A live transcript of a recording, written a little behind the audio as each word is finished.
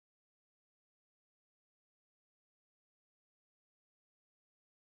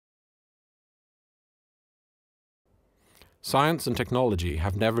Science and technology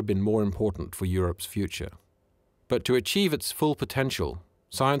have never been more important for Europe's future. But to achieve its full potential,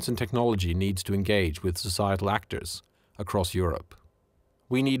 science and technology needs to engage with societal actors across Europe.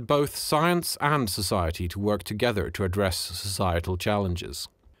 We need both science and society to work together to address societal challenges.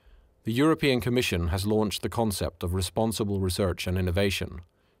 The European Commission has launched the concept of responsible research and innovation,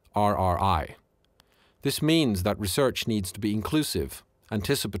 RRI. This means that research needs to be inclusive,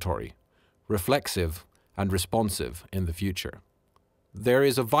 anticipatory, reflexive, and responsive in the future. There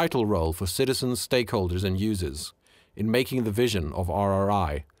is a vital role for citizens, stakeholders, and users in making the vision of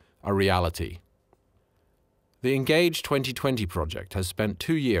RRI a reality. The Engage2020 project has spent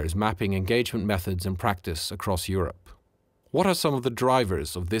 2 years mapping engagement methods and practice across Europe. What are some of the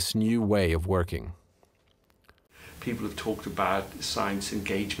drivers of this new way of working? People have talked about science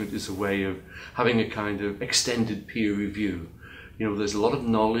engagement as a way of having a kind of extended peer review. You know, there's a lot of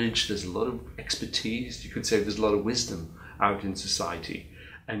knowledge, there's a lot of expertise, you could say there's a lot of wisdom out in society.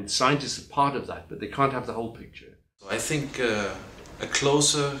 And scientists are part of that, but they can't have the whole picture. I think a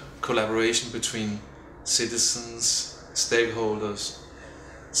closer collaboration between citizens, stakeholders,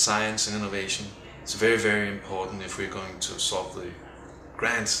 science and innovation is very, very important if we're going to solve the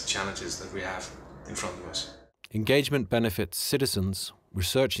grand challenges that we have in front of us. Engagement benefits citizens,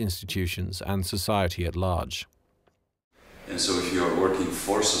 research institutions, and society at large. And so if you are working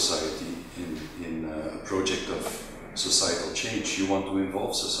for society in a project of societal change, you want to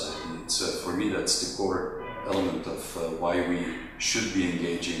involve society. For me, that's the core element of why we should be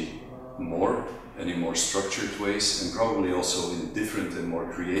engaging more and in more structured ways, and probably also in different and more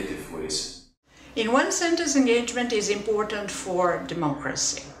creative ways. In one sentence, engagement is important for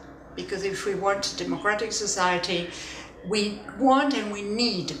democracy, because if we want a democratic society, we want and we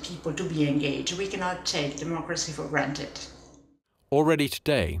need people to be engaged. We cannot take democracy for granted. Already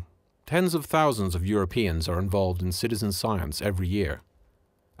today, tens of thousands of Europeans are involved in citizen science every year,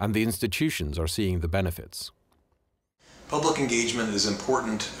 and the institutions are seeing the benefits. Public engagement is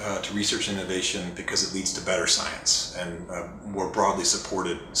important to research and innovation because it leads to better science and more broadly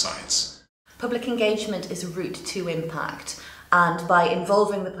supported science. Public engagement is a route to impact, and by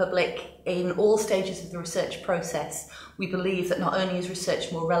involving the public in all stages of the research process, we believe that not only is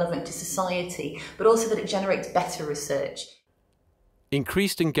research more relevant to society, but also that it generates better research.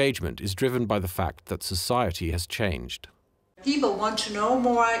 Increased engagement is driven by the fact that society has changed. People want to know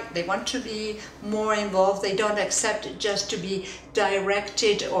more, they want to be more involved, they don't accept it just to be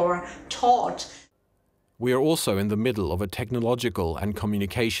directed or taught. We are also in the middle of a technological and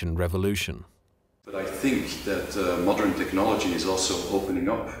communication revolution. But I think that modern technology is also opening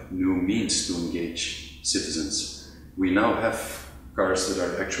up new means to engage citizens. We now have cars that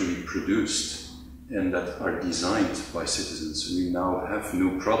are actually produced and that are designed by citizens. We now have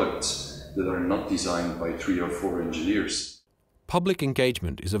new products that are not designed by 3 or 4 engineers. Public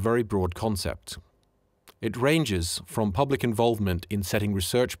engagement is a very broad concept. It ranges from public involvement in setting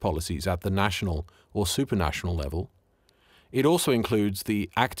research policies at the national or supranational level. It also includes the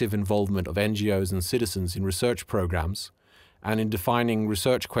active involvement of NGOs and citizens in research programs and in defining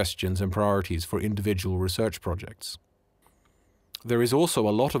research questions and priorities for individual research projects. There is also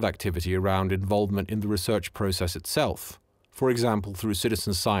a lot of activity around involvement in the research process itself, for example through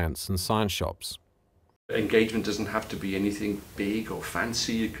citizen science and science shops. Engagement doesn't have to be anything big or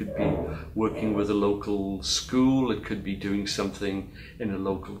fancy. It could be working with a local school, it could be doing something in a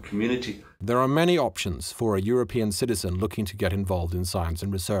local community. There are many options for a European citizen looking to get involved in science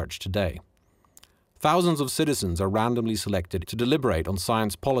and research today. Thousands of citizens are randomly selected to deliberate on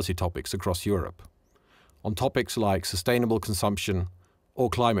science policy topics across Europe, on topics like sustainable consumption or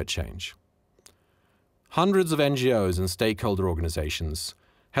climate change. Hundreds of NGOs and stakeholder organizations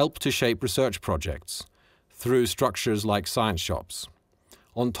help to shape research projects through structures like science shops,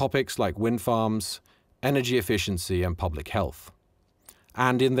 on topics like wind farms, energy efficiency and public health.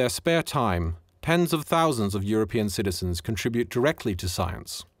 And in their spare time, tens of thousands of European citizens contribute directly to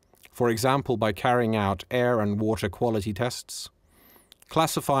science, for example by carrying out air and water quality tests,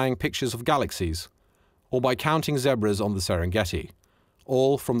 classifying pictures of galaxies, or by counting zebras on the Serengeti,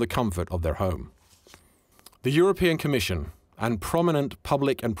 all from the comfort of their home. The European Commission and prominent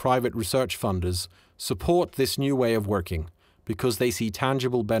public and private research funders support this new way of working because they see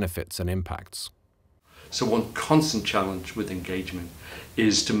tangible benefits and impacts. So one constant challenge with engagement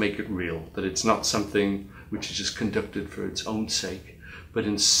is to make it real, that it's not something which is just conducted for its own sake, but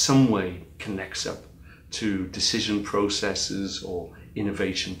in some way connects up to decision processes or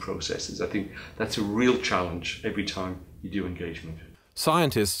innovation processes. I think that's a real challenge every time you do engagement.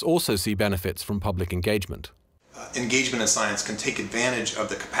 Scientists also see benefits from public engagement. engagement in science can take advantage of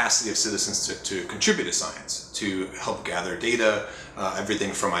the capacity of citizens to contribute to science, to help gather data,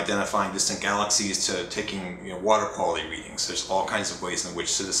 everything from identifying distant galaxies to taking water quality readings. There's all kinds of ways in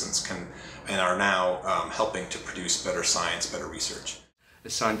which citizens can and are now helping to produce better science, better research. A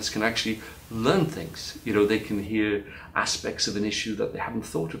scientist can actually learn things. They can hear aspects of an issue that they haven't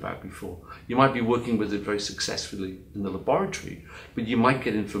thought about before. You might be working with it very successfully in the laboratory, but you might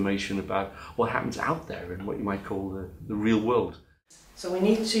get information about what happens out there in what you might call the real world. So we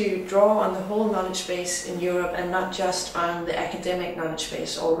need to draw on the whole knowledge base in Europe and not just on the academic knowledge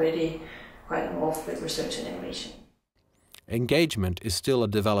base already quite involved with research and innovation. Engagement is still a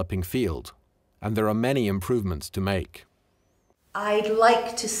developing field, and there are many improvements to make. I'd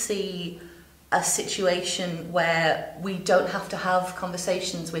like to see a situation where we don't have to have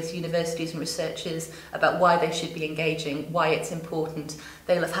conversations with universities and researchers about why they should be engaging, why it's important.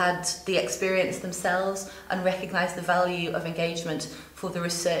 They'll have had the experience themselves and recognise the value of engagement for the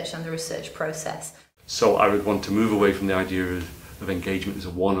research and the research process. So I would want to move away from the idea of engagement as a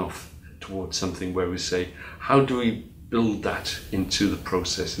one-off towards something where we say, how do we build that into the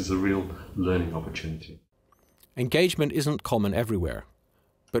process as a real learning opportunity? Engagement isn't common everywhere,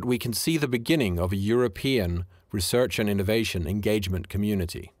 but we can see the beginning of a European research and innovation engagement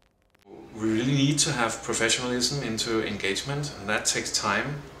community. We really need to have professionalism into engagement, and that takes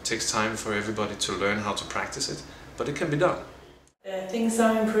time. It takes time for everybody to learn how to practice it, but it can be done. Things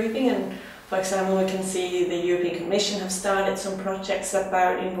are improving, and for example we can see the European Commission have started some projects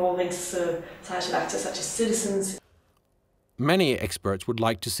about involving societal actors such as citizens. Many experts would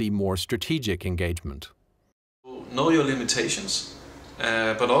like to see more strategic engagement. Know your limitations,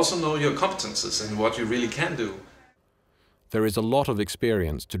 but also know your competences and what you really can do. There is a lot of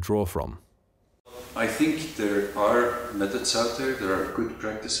experience to draw from. I think there are methods out there, there are good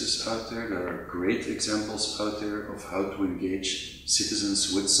practices out there, there are great examples out there of how to engage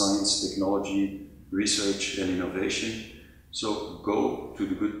citizens with science, technology, research and innovation. So go to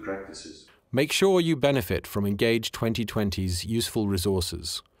the good practices. Make sure you benefit from Engage2020's useful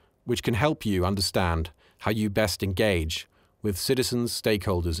resources, which can help you understand how you best engage with citizens,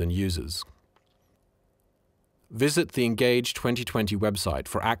 stakeholders and users. Visit the Engage2020 website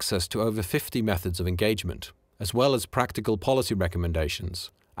for access to over 50 methods of engagement, as well as practical policy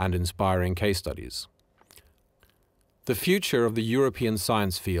recommendations and inspiring case studies. The future of the European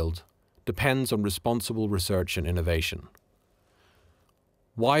science field depends on responsible research and innovation.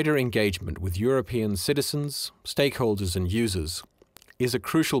 Wider engagement with European citizens, stakeholders and users is a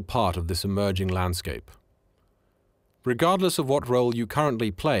crucial part of this emerging landscape. Regardless of what role you currently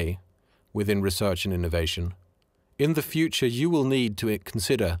play within research and innovation, in the future you will need to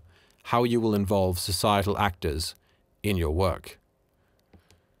consider how you will involve societal actors in your work.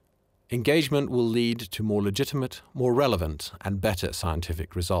 Engagement will lead to more legitimate, more relevant and better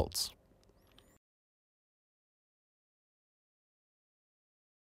scientific results.